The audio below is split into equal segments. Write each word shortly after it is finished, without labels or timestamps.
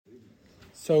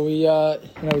So we,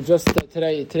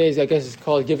 today's, I guess, is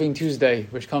called Giving Tuesday,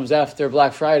 which comes after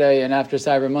Black Friday and after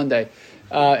Cyber Monday.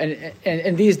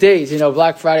 And these days,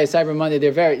 Black Friday, Cyber Monday,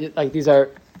 these are,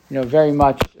 very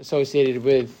much associated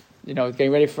with,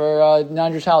 getting ready for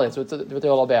non-Jewish holidays. What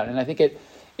they're all about. And I think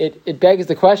it begs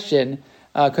the question,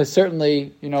 because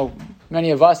certainly, many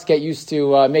of us get used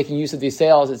to making use of these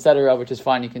sales, etc., which is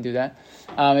fine. You can do that.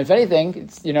 If anything,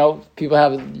 it's, people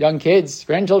have young kids,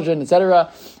 grandchildren,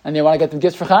 etc., and they want to get them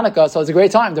gifts for Chanukah, so it's a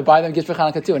great time to buy them gifts for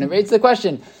Chanukah too. And it raises the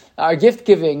question, our gift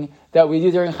giving that we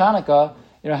do during Chanukah,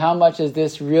 how much is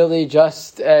this really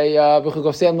just a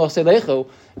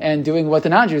and doing what the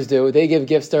non-Jews do? They give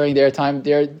gifts during their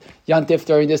Yantif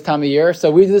during this time of year,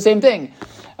 so we do the same thing.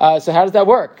 So how does that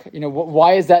work?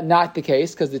 Why is that not the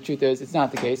case? Because the truth is, it's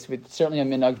not the case. It's certainly a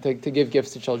minhag to give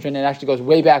gifts to children. It actually goes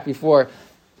way back before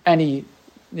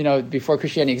before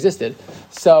Christianity existed.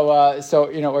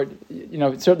 Certainly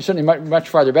much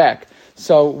farther back.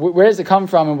 So where does it come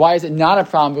from, and why is it not a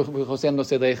problem?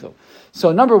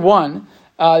 So number one,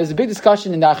 there's a big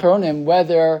discussion in the Achronim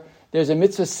whether there's a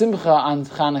mitzvah simcha on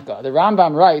Chanukah. The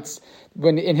Rambam writes,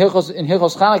 when in Hilchos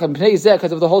Chanukah,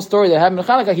 because of the whole story that happened in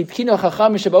Chanukah, Hitkino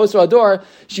Chacham Mishabosra Ador,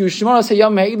 Shiushmonas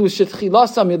Hayam Ha'ilu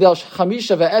Shetchilasam Yadel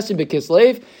Chamisha Ve'esim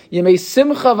Bekislev Yemei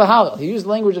Simcha V'Halal. He used the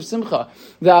language of Simcha.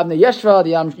 The Abnei Yeshva, the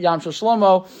Yam Shel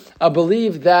Shlomo,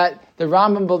 believe that the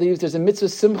Rambam believes there's a mitzvah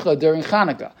Simcha during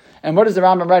Chanukah. And what does the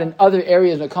Rambam write in other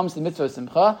areas when it comes to the mitzvah of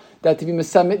Simcha? That to be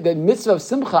the mitzvah of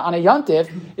Simcha on a Yantif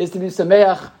is to be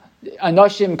Sameach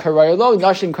Anashim Karaylo,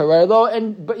 Nashim Karaylo,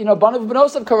 and Banav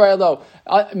Benosav Karaylo.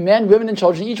 Men, women, and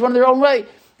children, each one in their own way.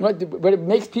 What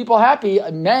makes people happy,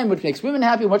 men, which makes women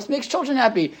happy, what makes children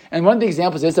happy. And one of the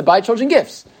examples is to buy children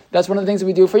gifts. That's one of the things that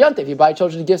we do for Yantif. You buy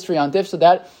children gifts for Yantif, so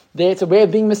that it's a way of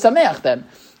being misameach then.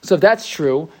 So if that's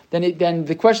true, then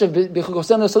the question of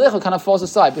B'chukosen lo selichu kind of falls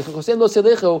aside. B'chukosen lo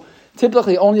selichu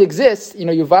typically only exists,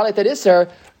 you violate that Isser,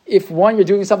 if one, you're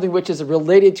doing something which is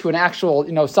related to an actual,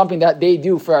 something that they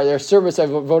do for their service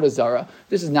of Avodah Zarah.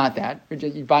 This is not that.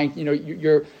 You're buying,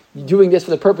 you're doing this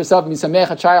for the purpose of misamech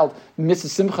a child, Mrs.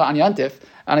 Simcha on a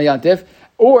Yantif,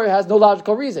 or it has no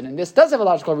logical reason. And this does have a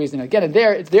logical reason. Again,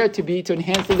 it's there to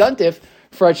enhance the Yantif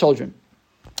for our children.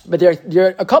 But there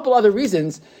are a couple other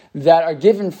reasons that are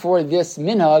given for this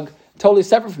minhag, totally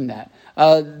separate from that.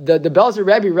 The Belzer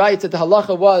Rebbe writes that the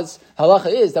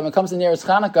halacha is that when it comes to Neres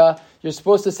Chanukah, you're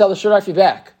supposed to sell the shirt off your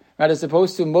back. Right? As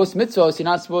opposed to most mitzvahs, you're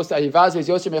not supposed to, you're not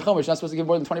supposed to give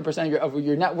more than 20% of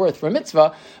your net worth for a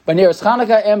mitzvah. By Neres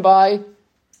Chanukah and by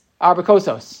Arba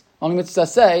Kosos. Only mitzvahs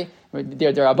say,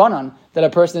 they're abanan, that a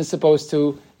person is supposed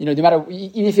to, no matter,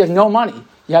 even if you have no money,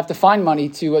 you have to find money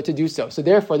to do so. So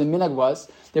therefore, the minhag was,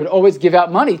 they would always give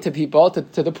out money to people,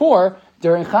 to the poor,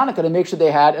 during Chanukah to make sure they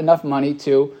had enough money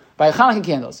to buy Chanukah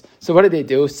candles. So what did they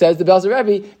do? Says the Belzer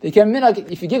Rebbe, they can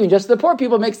minhag, if you're giving just to the poor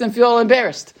people, it makes them feel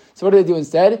embarrassed. So what do they do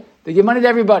instead? They give money to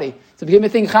everybody. So begin to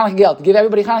think Chanukah geld, give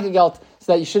everybody Chanukah geld,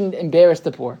 so that you shouldn't embarrass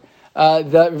the poor.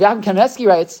 The Rav Kamenetsky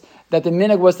writes that the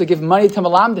minhag was to give money to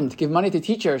malamdim, to give money to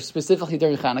teachers, specifically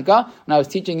during Chanukah. When I was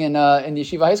teaching in the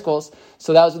yeshiva high schools,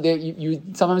 so that was what you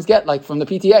sometimes get, like from the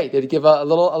PTA, they'd give a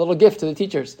little gift to the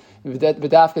teachers,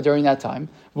 b'dafka during that time.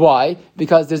 Why?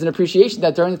 Because there's an appreciation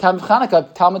that during the time of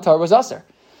Chanukah, Talmud Torah was aser.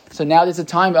 So now there's a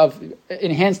time of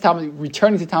enhanced Talmud,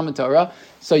 returning to Talmud Torah.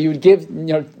 So you would give,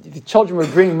 the children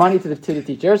would bring money to the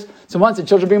teachers. So once the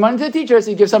children bring money to the teachers,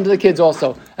 you give some to the kids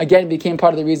also. Again, it became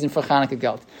part of the reason for Chanukah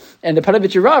geld. And the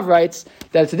Paravitcher Rav writes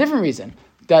that it's a different reason.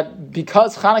 That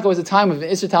because Chanukah was a time of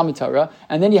Isser Talmud Torah,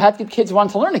 and then you had to get kids who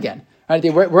wanted to learn again. Right? They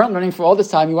weren't learning for all this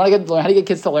time. You want to learn. How do you get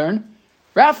kids to learn?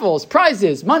 Raffles,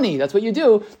 prizes, money. That's what you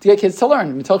do to get kids to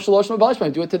learn. We do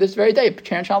it to this very day,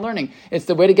 parent child learning. It's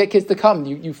the way to get kids to come.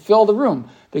 You fill the room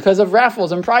because of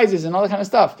raffles and prizes and all that kind of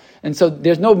stuff. And so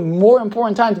there's no more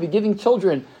important time to be giving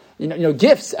children,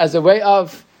 gifts as a way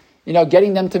of,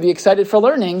 getting them to be excited for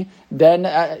learning than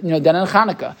in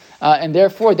Chanukah. And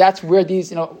therefore, that's where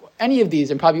these, any of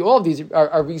these, and probably all of these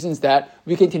are reasons that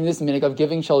we continue this minhag of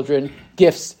giving children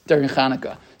gifts during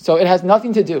Chanukah. So it has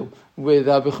nothing to do with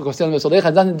it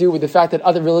has nothing to do with the fact that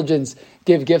other religions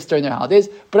give gifts during their holidays.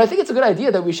 But I think it's a good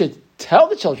idea that we should tell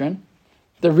the children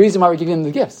the reason why we're giving them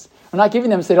the gifts. We're not giving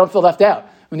them so they don't feel left out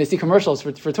when they see commercials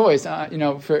for toys,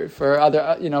 for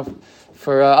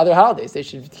other holidays. They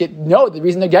should know the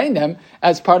reason they're getting them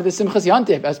as part of the Simchas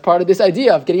Yantiv, as part of this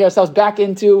idea of getting ourselves back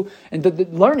into the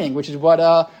learning, which is what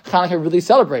Chanukah really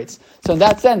celebrates. So in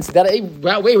that sense, that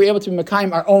way we're able to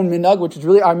mekayim our own minhag, which is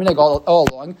really our minhag all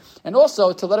along, and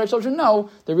also to let our children know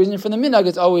the reason for the minhag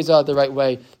is always the right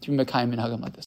way to mekayim minhagim like this.